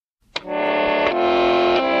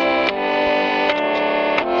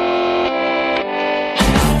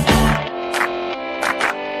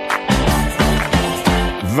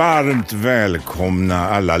Varmt välkomna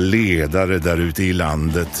alla ledare där ute i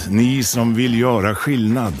landet, ni som vill göra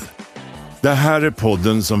skillnad. Det här är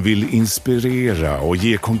podden som vill inspirera och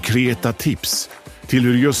ge konkreta tips till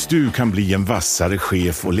hur just du kan bli en vassare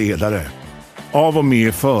chef och ledare. Av och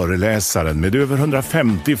med föreläsaren med över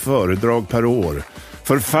 150 föredrag per år,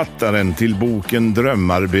 författaren till boken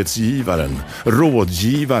Drömarbetsgivaren,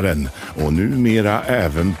 rådgivaren och numera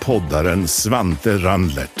även poddaren Svante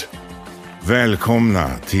Randlert. Välkomna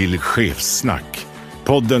till Chefsnack,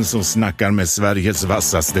 podden som snackar med Sveriges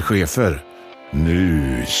vassaste chefer.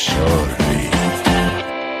 Nu kör vi!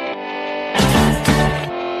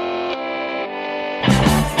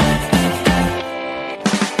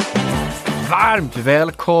 Varmt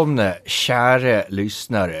välkomna kära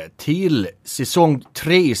lyssnare till säsong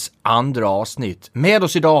 3:s andra avsnitt. Med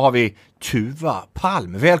oss idag har vi Tuva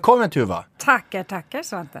Palm. Välkommen Tuva! Tackar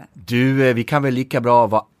Svante. Du, vi kan väl lika bra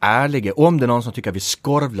vara ärliga. Om det är någon som tycker att vi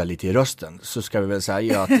skorvlar lite i rösten så ska vi väl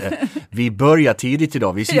säga att vi börjar tidigt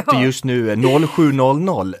idag. Vi sitter just nu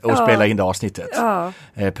 07.00 och spelar in det avsnittet. Ja.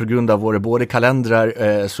 På grund av våra båda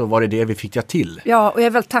kalendrar så var det vi fick till. Ja, och jag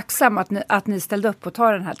är väldigt tacksam att ni ställde upp och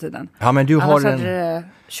tar den här tiden. Ja, men du annars har hade det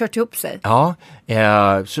kört ihop sig. Ja,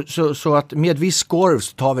 så att med viss skorv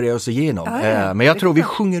så tar vi det oss igenom. Men jag tror vi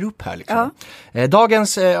sjunger upp här liksom. Ja.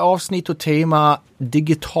 Dagens avsnitt och tema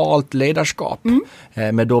digitalt ledarskap.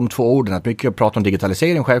 Med de två orden. Att mycket prata om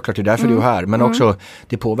digitalisering, självklart är därför du är här. Men också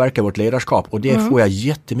det påverkar vårt ledarskap. Och det får jag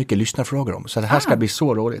jättemycket lyssnarfrågor om. Så det här ska bli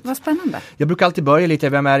så roligt. Vad spännande. Jag brukar alltid börja lite,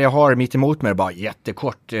 vem är jag har mitt emot mig? Bara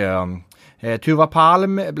jättekort. Tuva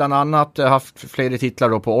Palm bland annat haft flera titlar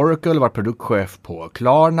då på Oracle, varit produktchef på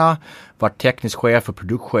Klarna, varit teknisk chef och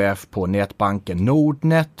produktchef på nätbanken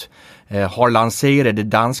Nordnet, har lanserat det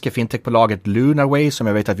danska fintechbolaget Lunarway som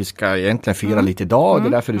jag vet att vi ska egentligen fira lite idag, det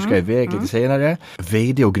är därför du ska iväg lite senare.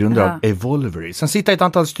 VD och grundare av Evolvery. Sen sitter ett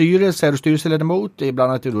antal styrelser och styrelseledamot, bland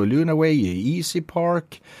annat då Lunarway i Easy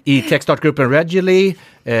Park, i techstartgruppen Regily,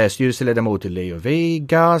 styrelseledamot i Leo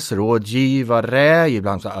Vegas, rådgivare,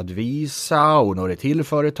 ibland så Advisa och några till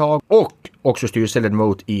företag och också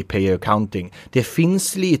styrelseledamot i PA Accounting. Det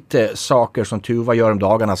finns lite saker som Tuva gör om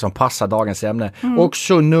dagarna som passar dagens ämne.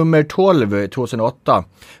 Också nummer 12 2008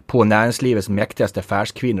 på näringslivets mäktigaste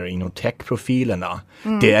affärskvinnor inom techprofilerna.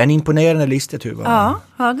 Det är en imponerande lista, Tuva.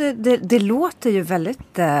 Ja, det låter ju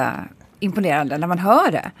väldigt imponerande när man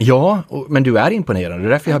hör det. Ja, men du är imponerande. Det är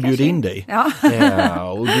därför jag har bjudit in dig. Ja.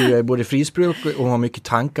 Och du är både frispråk och har mycket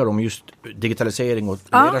tankar om just digitalisering och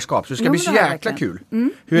ledarskap. Så det ska bli så jäkla kul.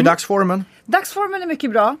 Hur är dagsformen? Dagsformen är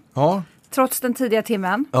mycket bra. Ja. Trots den tidiga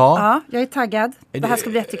timmen. Ja, jag är taggad. Det här ska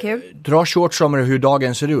bli jättekul. Dra short som hur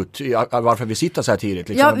dagen ser ut. Varför vi sitter så här tidigt.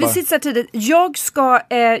 Liksom. Ja, vi sitter så här tidigt.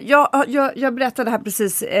 Jag berättade här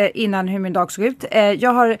precis innan hur min dag såg ut.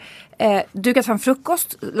 Jag har dukat fram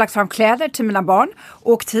frukost, lagt fram kläder till mina barn,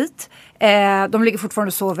 åkt hit. De ligger fortfarande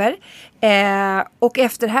och sover. Och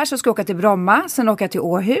efter det här så ska jag åka till Bromma. Sen åka till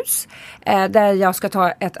Åhus. Där jag ska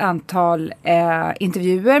ta ett antal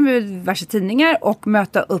intervjuer med diverse tidningar. Och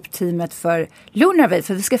möta upp teamet för Lunarway.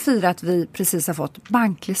 För vi ska fira att vi precis har fått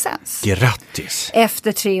banklicens. Grattis!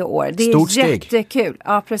 Efter 3 år. Det är stort steg. Jättekul.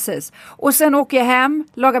 Ja, precis. Och sen åker jag hem,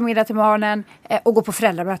 lagar middag till barnen och går på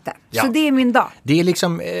föräldramöte. Ja. Så det är min dag. Det är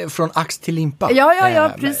liksom från ax till limpa.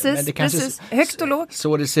 Ja, precis. Men det precis. Högt och lågt.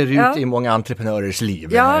 Så det ser ut i många entreprenörers liv.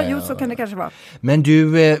 Ja, så kan det kanske vara. Men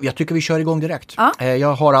du, jag tycker vi kör igång direkt.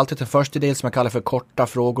 Jag har alltid en första del som jag kallar för korta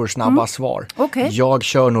frågor, snabba svar. Okay. Jag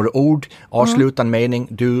kör några ord, avslutar en mening,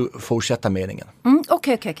 du fortsätter meningen.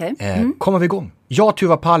 Okej. Kommer vi igång? Jag,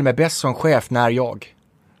 Tuva Palm, är bäst som chef när jag?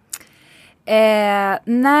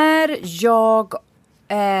 När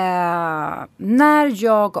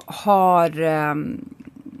jag har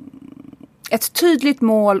ett tydligt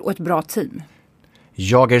mål och ett bra team.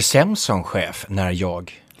 Jag är sämst som chef när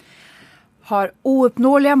jag har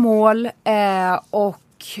ouppnåeliga mål och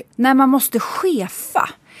när man måste chefa.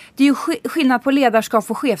 Det är ju skillnad på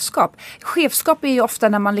ledarskap och chefskap. Chefskap är ju ofta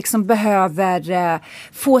när man liksom behöver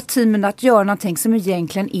få teamen att göra någonting som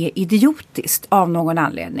egentligen är idiotiskt av någon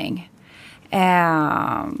anledning.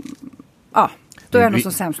 Då är jag nog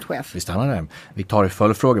som sämst chef. Vi stannar där. Vi tar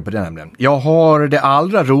följdfrågor på det nämligen. Jag har det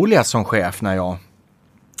allra roligast som chef när jag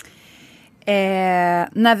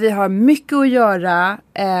när vi har mycket att göra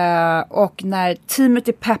och när teamet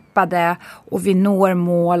är peppade och vi når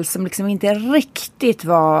mål som liksom inte riktigt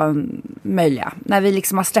var möjliga. När vi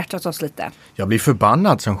liksom har stretchat oss lite. Jag blir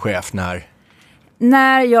förbannad som chef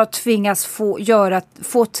när jag tvingas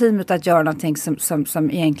få teamet att göra någonting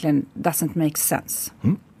som egentligen doesn't make sense.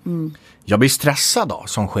 Jag blir stressad då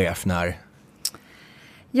som chef när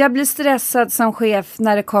Jag blir stressad som chef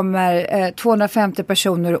när det kommer 250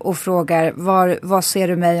 personer och frågar vad ser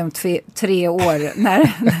du mig om 3 år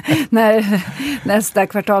när nästa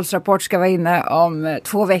kvartalsrapport ska vara inne om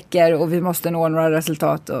 2 veckor och vi måste nå några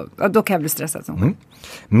resultat. Och då kan jag bli stressad som chef.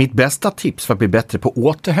 Mitt bästa tips för att bli bättre på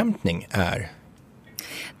återhämtning är?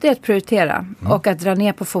 Det är att prioritera och att dra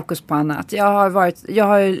ner på fokus på annat. Jag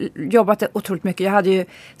har jobbat otroligt mycket. Jag hade ju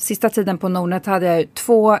sista tiden på Nordnet hade jag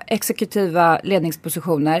 2 exekutiva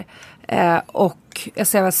ledningspositioner och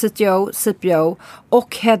jag var CTO, CPO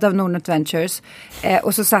och Head of Nordnet Ventures.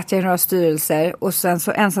 Och så satt jag i några styrelser och sen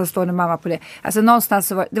så ensamstående mamma på det. Alltså någonstans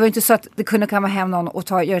så det var inte så att det kunde komma hem någon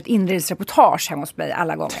och göra ett inredningsreportage hemma hos mig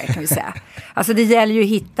alla gånger kan vi säga. Alltså det gäller ju att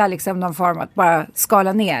hitta liksom någon form att bara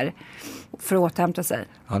skala ner för att återhämta sig.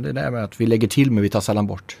 Ja, det är det med att vi lägger till men vi tar sällan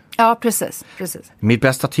bort. Ja, precis. Mitt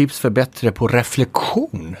bästa tips för bättre på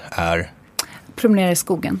reflektion är? Promenera i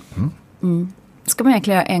skogen. Ska man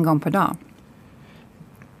egentligen göra 1 gång per dag.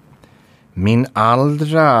 Min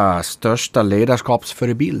allra största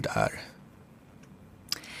ledarskapsförebild är?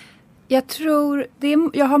 Jag tror,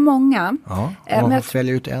 jag har många. Ja, om man får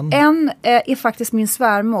välja ut en. En är faktiskt min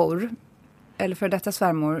svärmor. Eller för detta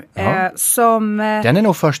svärmor. Som... Den är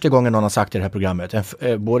nog första gången någon har sagt i det här programmet.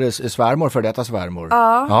 Både svärmor för detta svärmor.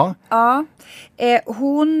 Ja.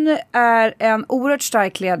 Hon är en oerhört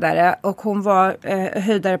stark ledare och hon var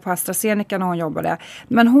höjdare på AstraZeneca när hon jobbade.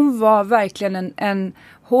 Men hon var verkligen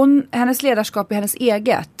hennes ledarskap är hennes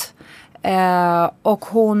eget. Och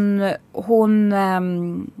hon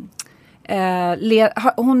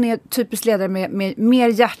är typiskt ledare med mer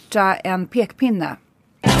hjärta än pekpinne.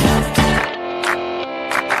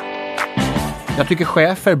 Jag tycker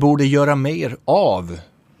chefer borde göra mer av.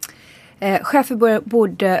 Chefer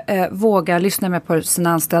borde våga lyssna med på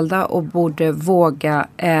sina anställda och borde våga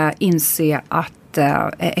inse att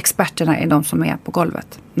experterna är de som är på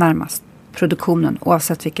golvet närmast produktionen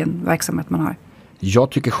oavsett vilken verksamhet man har.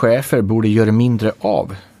 Jag tycker chefer borde göra mindre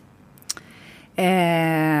av.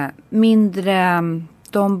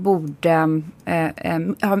 De borde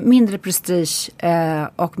ha mindre prestige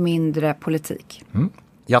och mindre politik.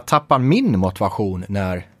 Jag tappar min motivation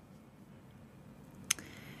när?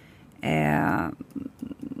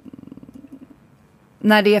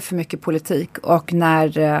 När det är för mycket politik och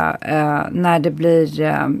när det blir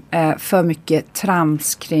för mycket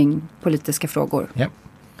trams kring politiska frågor. Ja.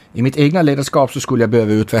 I mitt egna ledarskap så skulle jag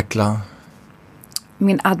behöva utveckla?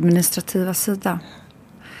 Min administrativa sida.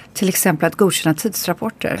 Till exempel att godkänna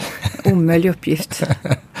tidsrapporter. Omöjlig uppgift.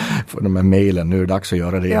 För de här mejlen, nu är det dags att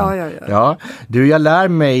göra det igen. Ja. Du, jag lär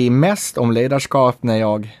mig mest om ledarskap när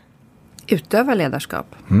jag utövar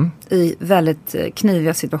ledarskap i väldigt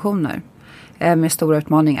kniviga situationer med stora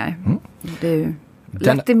utmaningar. Det är ju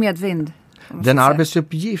lätt i medvind. Den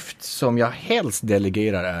arbetsuppgift som jag helst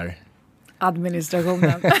delegerar är?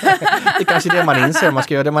 Administrationen. Det är kanske det man inser, man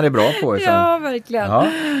ska göra det man är bra på. Ja, verkligen. Ja,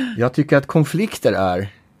 jag tycker att konflikter är?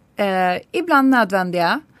 Ibland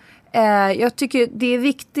nödvändiga. Jag tycker det är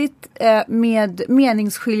viktigt med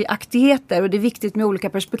meningsskiljaktigheter och det är viktigt med olika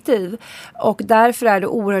perspektiv. Och därför är det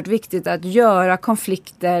oerhört viktigt att göra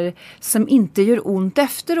konflikter som inte gör ont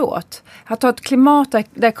efteråt. Att ha ett klimat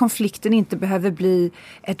där konflikten inte behöver bli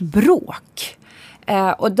ett bråk.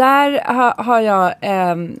 Och där har jag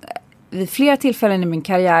vid flera tillfällen i min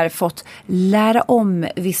karriär fått lära om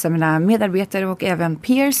vissa av mina medarbetare och även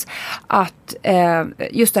peers att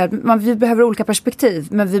just det här, vi behöver olika perspektiv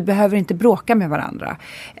men vi behöver inte bråka med varandra.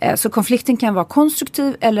 Så konflikten kan vara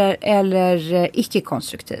konstruktiv eller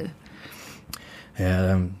icke-konstruktiv.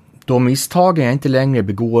 De misstagen jag inte längre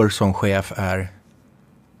begår som chef är?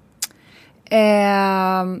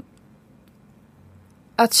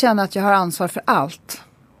 Att känna att jag har ansvar för allt.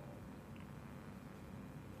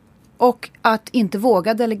 Och att inte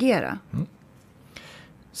våga delegera.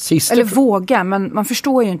 Eller våga, men man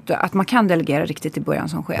förstår ju inte att man kan delegera riktigt i början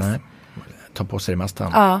som chef. Nej, ta på sig det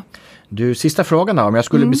mesta. Ja. Du, sista frågan då. Om jag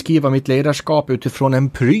skulle beskriva mitt ledarskap utifrån en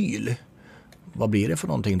pryl, vad blir det för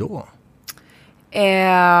någonting då?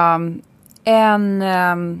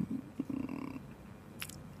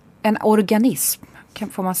 En organism.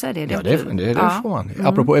 Får man säga det? Ja, det får man.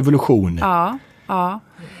 Apropå evolution. Ja.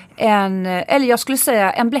 Eller jag skulle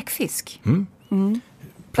säga en bläckfisk.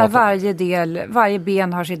 Där varje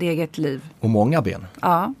ben har sitt eget liv. Och många ben.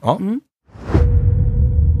 Ja.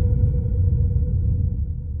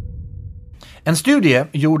 En studie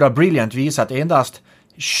gjord av Brilliant visar att endast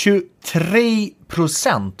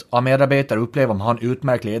 23% av medarbetare upplever att de har en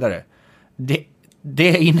utmärkt ledare.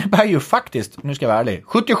 Det innebär ju faktiskt, nu ska jag vara ärlig,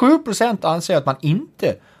 77% anser att man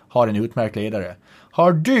inte har en utmärkt ledare.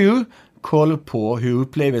 Har du koll på hur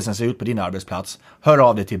upplevelsen ser ut på din arbetsplats, hör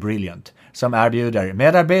av dig till Brilliant som erbjuder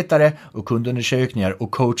medarbetare och kundundersökningar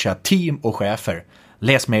och coachar team och chefer.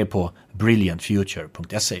 Läs mer på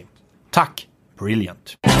brilliantfuture.se. Tack,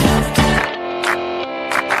 Brilliant!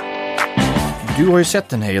 Du har ju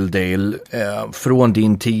sett en hel del från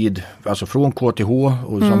din tid, alltså från KTH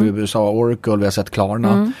och som vi sa Oracle, vi har sett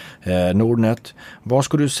Klarna, Nordnet. Vad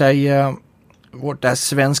skulle du säga, det här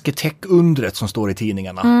svenska tech-undret som står i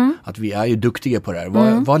tidningarna, att vi är ju duktiga på det här.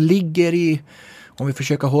 Vad ligger i, om vi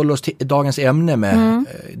försöker hålla oss till dagens ämne med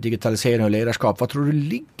digitalisering och ledarskap, vad tror du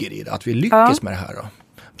ligger i det, att vi lyckas med det här då?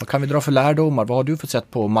 Vad kan vi dra för lärdomar? Vad har du fått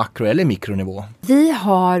sett på makro- eller mikronivå? Vi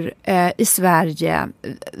har i Sverige,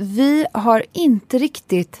 vi har inte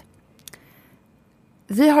riktigt,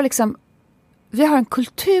 vi har en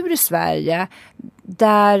kultur i Sverige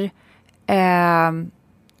där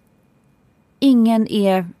ingen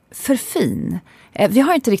är för fin. Vi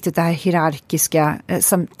har inte riktigt det här hierarkiska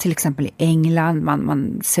som till exempel i England,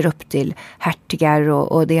 man ser upp till hertigar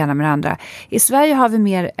och det ena med det andra. I Sverige har vi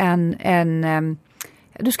mer en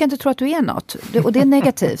du ska inte tro att du är något. Och det är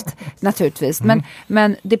negativt naturligtvis.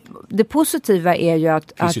 Men det positiva är ju att...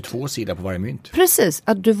 Det finns ju två sidor på varje mynt. Precis,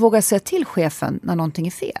 att du vågar säga till chefen när någonting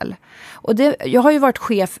är fel. Och jag har ju varit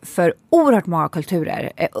chef för oerhört många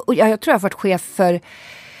kulturer. Och jag tror jag har varit chef för...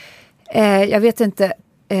 jag vet inte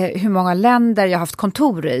hur många länder jag har haft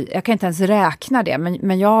kontor i. Jag kan inte ens räkna det.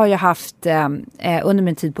 Men jag har ju haft... under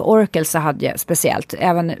min tid på Oracle så hade jag speciellt,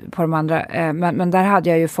 även på de andra... men där hade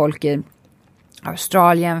jag ju folk i...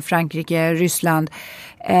 Australien, Frankrike, Ryssland,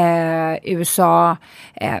 USA,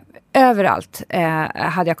 överallt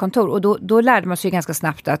hade jag kontor. Och då lärde man sig ganska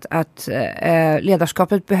snabbt att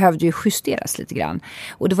ledarskapet behövde ju justeras lite grann.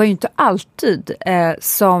 Och det var ju inte alltid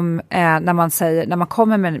som när man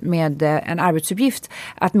kommer med en arbetsuppgift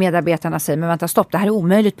att medarbetarna säger, men vänta stopp, det här är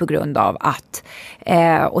omöjligt på grund av att,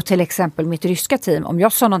 och till exempel mitt ryska team, om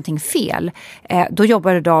jag sa någonting fel, då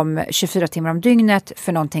jobbade de 24 timmar om dygnet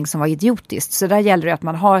för någonting som var idiotiskt. Så där gäller det att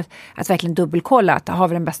man har att verkligen dubbelkolla att har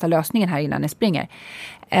vi den bästa lösningen här innan ni springer.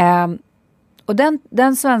 Och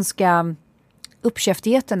den svenska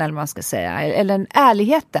uppkäftigheten, eller vad man ska säga, eller den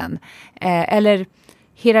ärligheten, eller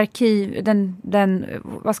hierarki, den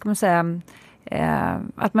vad ska man säga,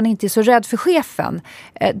 att man inte är så rädd för chefen,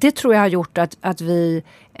 det tror jag har gjort att vi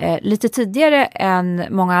lite tidigare än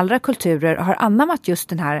många andra kulturer har anammat just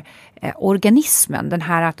den här organismen, den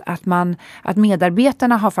här att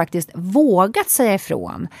medarbetarna har faktiskt vågat säga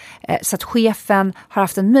ifrån, så att chefen har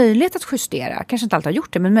haft en möjlighet att justera, kanske inte alltid har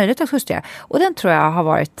gjort det, men möjlighet att justera, och den tror jag har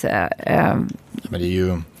varit men det är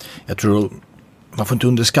ju, jag tror man får inte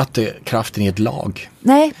underskatta kraften i ett lag.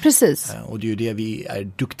 Nej, precis. Och det är ju det vi är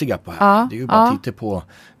duktiga på här. Det är ju bara att titta på,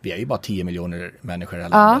 vi är ju bara 10 miljoner människor i det här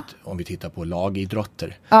landet. Om vi tittar på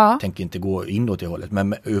lagidrotter. Tänker inte gå inåt i hållet.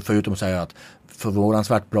 Men förutom att säga att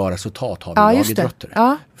förvånansvärt bra resultat har vi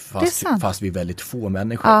lagidrotter. Fast vi är väldigt få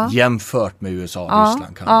människor jämfört med USA,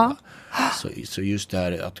 Ryssland, Kanada. Så just det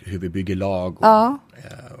här att hur vi bygger lag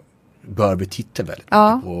bör vi titta väldigt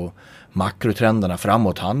mycket på makrotrenderna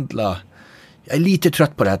framåt, handla. Jag är lite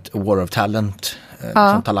trött på det här War of Talent.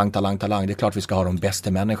 Som talang. Det är klart vi ska ha de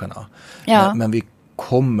bästa människorna. Men vi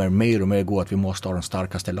kommer mer och mer gå att vi måste ha de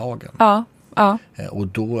starkaste lagen. Och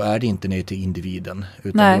då är det inte ner till individen.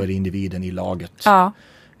 Utan då är det individen i laget.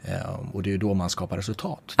 Och det är då man skapar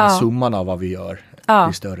resultat. När summan av vad vi gör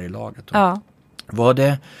blir större i laget. Vad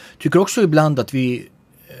det tycker också ibland att vi,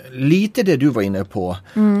 lite det du var inne på,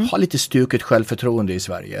 har lite stuket självförtroende i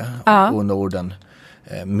Sverige och Norden.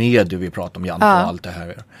 Med det vi pratar om, Jan, och allt det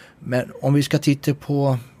här. Men om vi ska titta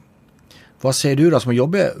på, vad säger du då som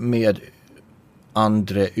jobbar med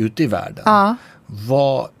andra ute i världen?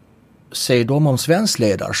 Vad säger de om svensk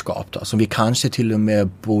ledarskap då, som vi kanske till och med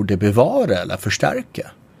borde bevara eller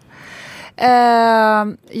förstärka?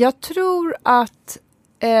 Jag tror att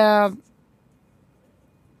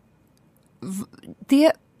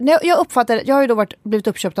jag uppfattar, jag har ju då blivit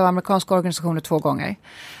uppköpt av amerikanska organisationer 2 gånger.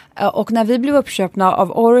 Och när vi blev uppköpna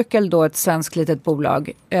av Oracle, då ett svenskt litet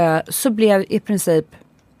bolag, så blev i princip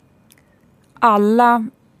alla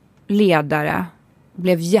ledare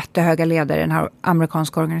blev jättehöga ledare i den här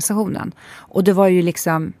amerikanska organisationen. Och det var ju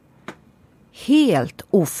liksom helt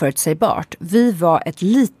oförutsägbart. Vi var ett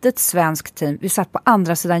litet svenskt team. Vi satt på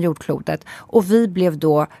andra sidan jordklotet. Och vi blev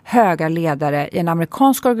då höga ledare i en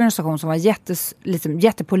amerikansk organisation som var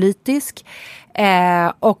jättepolitisk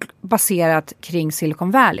och baserat kring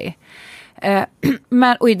Silicon Valley.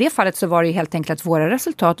 Och i det fallet så var det ju helt enkelt att våra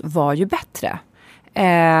resultat var ju bättre.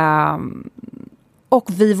 Och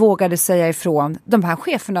vi vågade säga ifrån. De här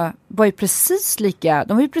cheferna var ju precis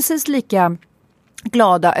lika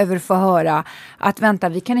glada över att få höra att vänta,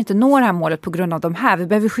 vi kan inte nå det här målet på grund av de här. Vi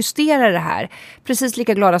behöver justera det här. Precis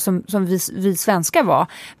lika glada som vi svenskar var.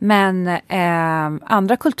 Men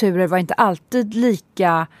andra kulturer var inte alltid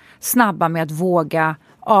lika snabba med att våga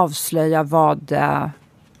avslöja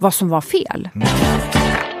vad som var fel.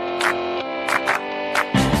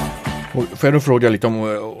 Får jag då fråga lite om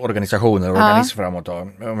organisationer och organism framåt då?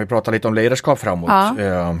 Om vi pratar lite om ledarskap framåt.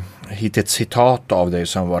 Hittade ett citat av dig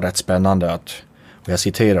som var rätt spännande och jag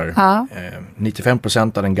citerar.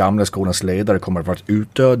 95% av den gamla skolans ledare kommer att vara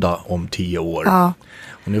utdöda om 10 år.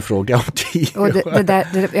 Och nu frågar jag om 10 år. Och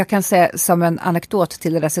jag kan säga som en anekdot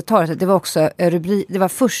till det där citatet. Det var också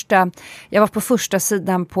jag var på första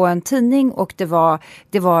sidan på en tidning och det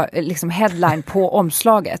var liksom headline på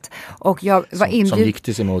omslaget. Och jag var inbjuden. Som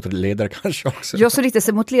riktade sig mot ledare kanske också. Jag så riktade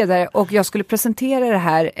sig mot ledare och jag skulle presentera det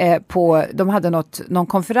här de hade någon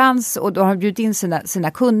konferens och de hade bjudit in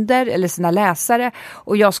sina kunder eller sina läsare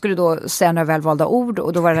och jag skulle då säga några välvalda ord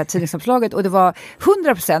och då var det här tidningsomslaget och det var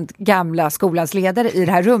 100% gamla skolans ledare i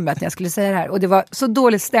det här rummet när jag skulle säga det här och det var så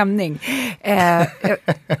dålig stämning. Jag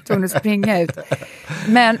tog att springa ut.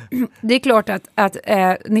 Men det är klart att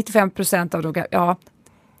 95% av dem,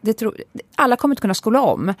 alla kommer inte kunna skola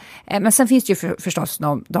om. Men sen finns det ju förstås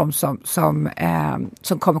de som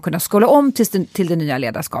kommer kunna skola om till det nya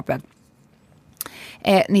ledarskapet.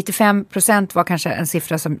 95% var kanske en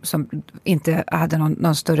siffra som inte hade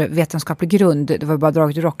någon större vetenskaplig grund. Det var bara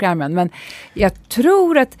draget ur rockarmen. Men jag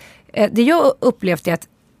tror att det jag upplevt är att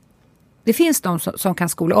det finns de som kan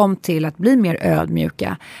skola om till att bli mer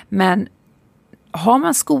ödmjuka. Men har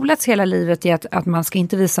man skolats hela livet i att man ska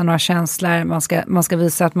inte visa några känslor, man ska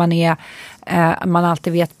visa att man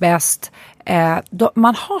alltid vet bäst.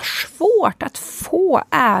 Man har svårt att få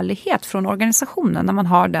ärlighet från organisationen när man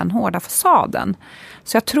har den hårda fasaden.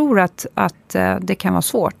 Så jag tror att det kan vara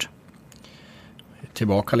svårt.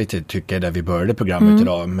 Tillbaka lite tycker jag där vi började programmet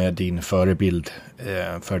idag med din förebild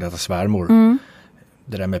för detta svärmor.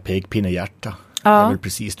 Det där med pekpinne i hjärta. Det är väl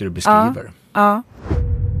precis det du beskriver. Ja.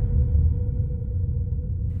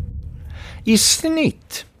 I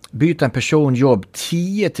snitt byter en person jobb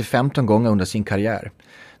 10-15 gånger under sin karriär.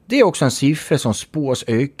 Det är också en siffra som spås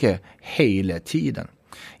öka hela tiden.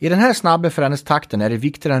 I den här snabba förändringstakten är det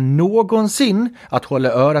viktigare än någonsin att hålla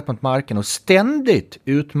örat mot marken och ständigt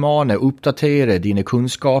utmana och uppdatera dina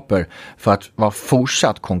kunskaper för att vara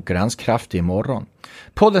fortsatt konkurrenskraftig imorgon.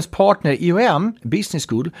 Poddens partner IOM, Business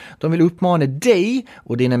School, de vill uppmana dig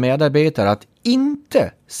och dina medarbetare att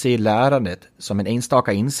inte se lärandet som en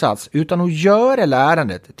enstaka insats utan att göra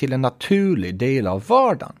lärandet till en naturlig del av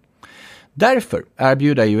vardagen. Därför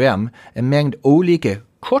erbjuder IOM en mängd olika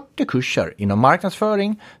korta kurser inom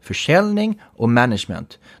marknadsföring, försäljning och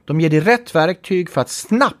management. De ger dig rätt verktyg för att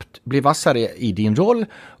snabbt bli vassare i din roll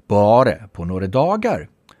bara på några dagar.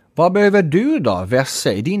 Vad behöver du då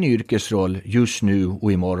vässa i din yrkesroll just nu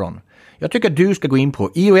och imorgon? Jag tycker att du ska gå in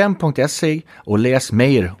på iom.se och läs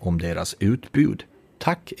mer om deras utbud.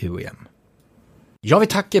 Tack IOM. Jag vill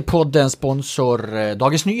tacka poddens sponsor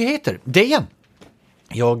Dagens Nyheter, DN.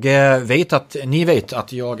 Jag vet att ni vet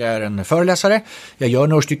att jag är en föreläsare. Jag gör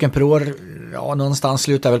några stycken per år. Ja, någonstans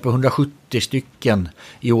slutar väl på 170 stycken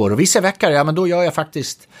i år. Och vissa veckor, men då gör jag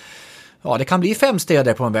faktiskt... Ja, det kan bli 5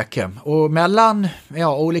 städer på en vecka. Och mellan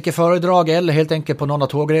olika föredrag eller helt enkelt på någon av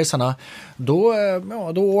tågresorna då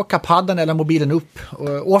åker paddan eller mobilen upp.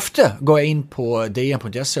 Och ofta går jag in på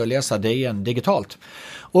dn.se och läser DN digitalt.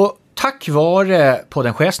 Och tack vare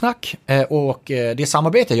podden Chefsnack och det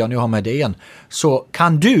samarbete jag nu har med DN så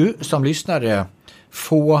kan du som lyssnare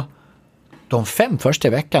få de 5 första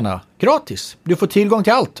veckorna gratis. Du får tillgång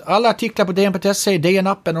till allt. Alla artiklar på DN.se,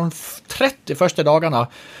 DN-appen och de 30 första dagarna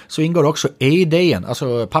så ingår också e-DN,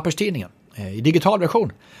 alltså papperstidningen, i digital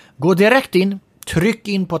version. Gå direkt in, tryck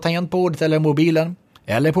in på tangentbordet eller mobilen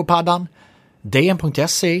eller på paddan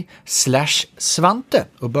dn.se/Svante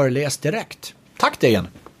och börja läsa direkt. Tack DN!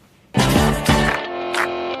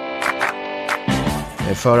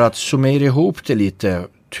 För att summera ihop det lite,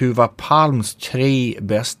 Tuva Palms 3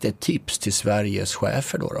 bästa tips till Sveriges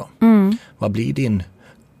chefer då. Vad blir din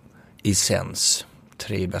essens?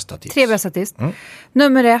 3 bästa tips. 3 bästa tips.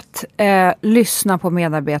 Nummer 1, lyssna på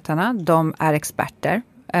medarbetarna. De är experter.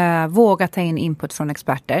 Våga ta in input från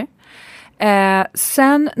experter.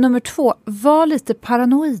 Sen nummer 2, var lite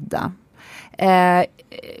paranoida.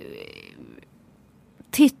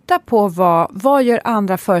 Titta på vad gör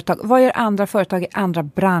andra företag i andra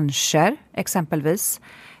branscher exempelvis.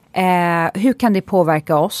 Hur kan det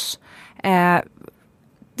påverka oss?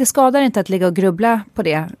 Det skadar inte att ligga och grubbla på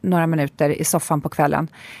det några minuter i soffan på kvällen.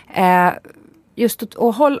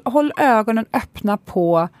 Och håll ögonen öppna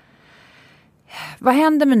på vad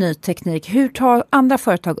händer med ny teknik? Hur tar andra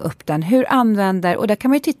företag upp den? Hur använder, och där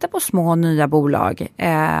kan man ju titta på små och nya bolag,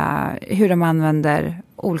 hur de använder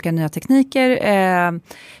olika nya tekniker.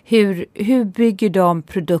 Hur bygger de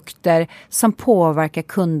produkter som påverkar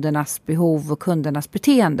kundernas behov och kundernas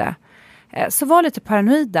beteende? Så var lite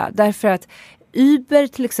paranoida, därför att Uber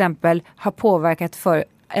till exempel har påverkat för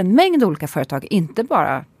en mängd olika företag, inte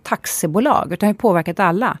bara taxibolag, utan har påverkat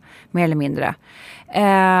alla mer eller mindre.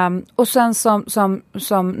 Och sen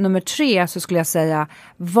som nummer 3 så skulle jag säga,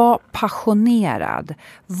 var passionerad.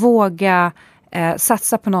 Våga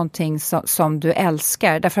satsa på någonting som du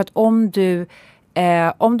älskar. Därför att om du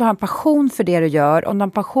har en passion för det du gör, om du har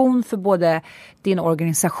en passion för både din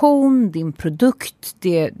organisation, din produkt,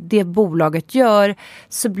 det bolaget gör,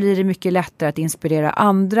 så blir det mycket lättare att inspirera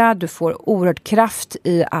andra. Du får oerhört kraft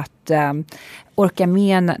i att orka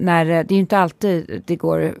med när det är ju inte alltid det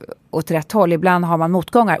går åt rätt håll. Ibland har man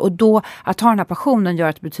motgångar, och då att ha den här passionen gör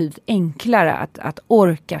att det betyder enklare att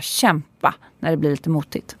orka kämpa när det blir lite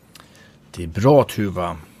motigt. Det är bra,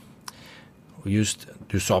 Tuva. Och just,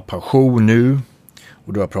 du sa passion nu.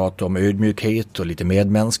 Och du har pratat om ödmjukhet och lite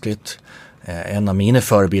medmänskligt. En av mina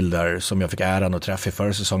förebilder som jag fick äran att träffa i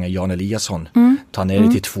förra säsongen, Jan Eliasson, tar ner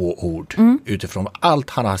det till 2 ord. Utifrån allt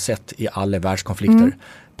han har sett i alla världskonflikter.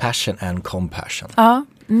 Passion and compassion.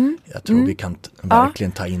 Jag tror vi kan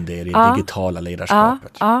verkligen ta in det i det digitala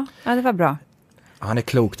ledarskapet. Ja, det var bra. Han är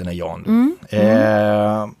klok, den här Jan.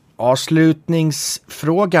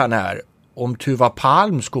 Avslutningsfrågan är, om Tuva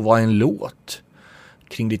Palm skulle vara en låt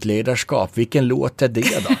kring ditt ledarskap, vilken låt är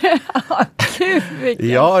det då?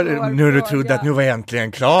 Nu du trodde att nu var jag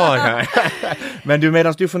äntligen klar här. Men du,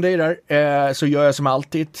 medan du funderar så gör jag som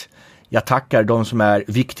alltid. Jag tackar de som är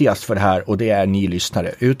viktigast för det här, och det är ni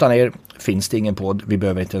lyssnare. Utan er finns det ingen podd, vi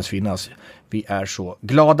behöver inte ens finnas. Vi är så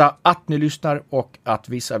glada att ni lyssnar och att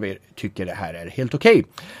vissa av er tycker det här är helt okej.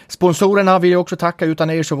 Sponsorerna vill jag också tacka, utan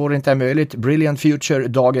er så vore det inte möjligt. Brilliant Future,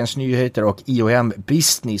 Dagens Nyheter och IOM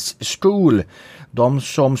Business School. De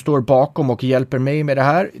som står bakom och hjälper mig med det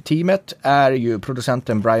här teamet är ju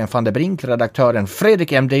producenten Brian van der Brink, redaktören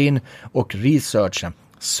Fredrik Emdin och researchen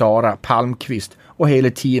Sara Palmqvist och hela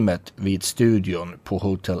teamet vid studion på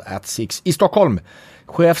Hotel at Six i Stockholm.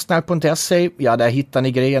 Chefsnack.se, ja, där hittar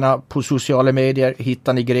ni grejerna på sociala medier,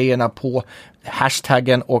 hittar ni grejerna på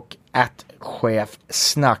hashtaggen och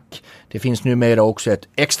 @chefsnack. Det finns numera också ett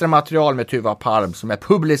extra material med Tuva Palm som är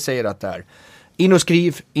publicerat där. In och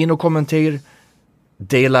skriv, in och kommentera,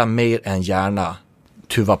 dela mer än gärna.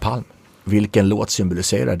 Tuva Palm, vilken låt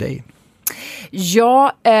symboliserar dig?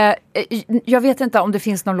 Ja, jag vet inte om det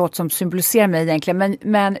finns någon låt som symboliserar mig egentligen,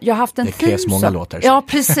 men jag har haft en theme. Det krävs många låtar. Ja,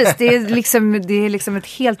 precis. Det är liksom ett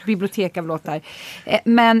helt bibliotek av låtar.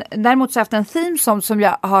 Men däremot så har jag haft en theme som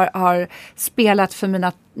jag har spelat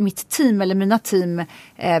för mitt team eller mina team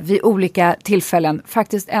vid olika tillfällen.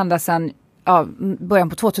 Faktiskt ända sedan början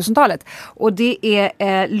på 2000-talet. Och det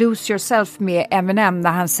är Lose Yourself med Eminem,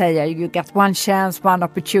 när han säger You got one chance, one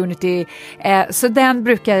opportunity. Så den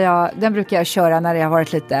brukar jag köra när det har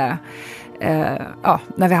varit lite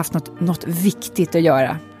när vi har haft något viktigt att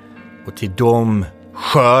göra. Och till de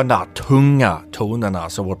sköna, tunga tonerna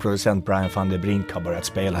som vår producent Brian van der Brink har börjat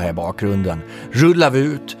spela här i bakgrunden rullar vi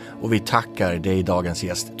ut, och vi tackar dig, dagens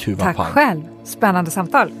gäst Tuva Palm. Tack själv, spännande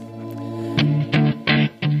samtal.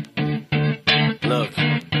 Look,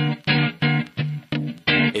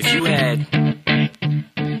 if you had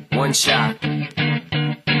one shot,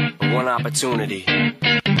 one opportunity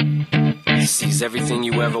to seize everything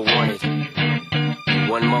you ever wanted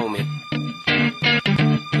in one moment,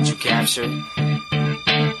 did you capture it?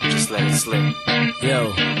 Just let it slip.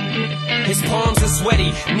 Yo. His palms are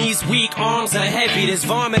sweaty, knees weak, arms are heavy. There's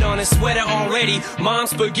vomit on his sweater already.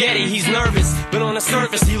 Mom's spaghetti, he's nervous, but on the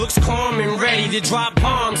surface he looks calm and ready to drop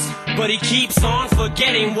bombs. But he keeps on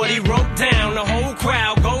forgetting what he wrote down. The whole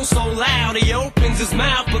crowd goes so loud, he opens his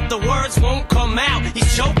mouth, but the words won't come out.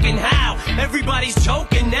 He's choking how? Everybody's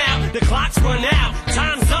choking now. The clock's run out,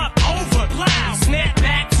 time's up, over, plow. Snap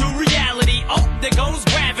back to reality, oh, there goes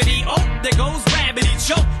gravity. Oh, there goes rabbit, he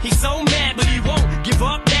choke. He's so mad, but he won't give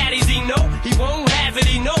up. Daddies, he know he won't have it.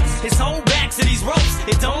 He knows his whole back to these ropes.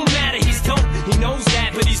 It don't matter, he's dope. He knows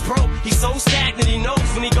that, but he's broke. He's so stagnant, he knows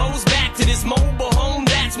when he goes back to this mobile home.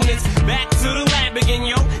 That's when it's back to the lab again,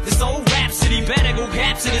 yo. This old rhapsody better go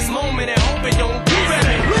capture this moment and hope it don't. You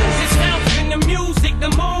better lose yourself in the music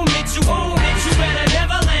the moment you own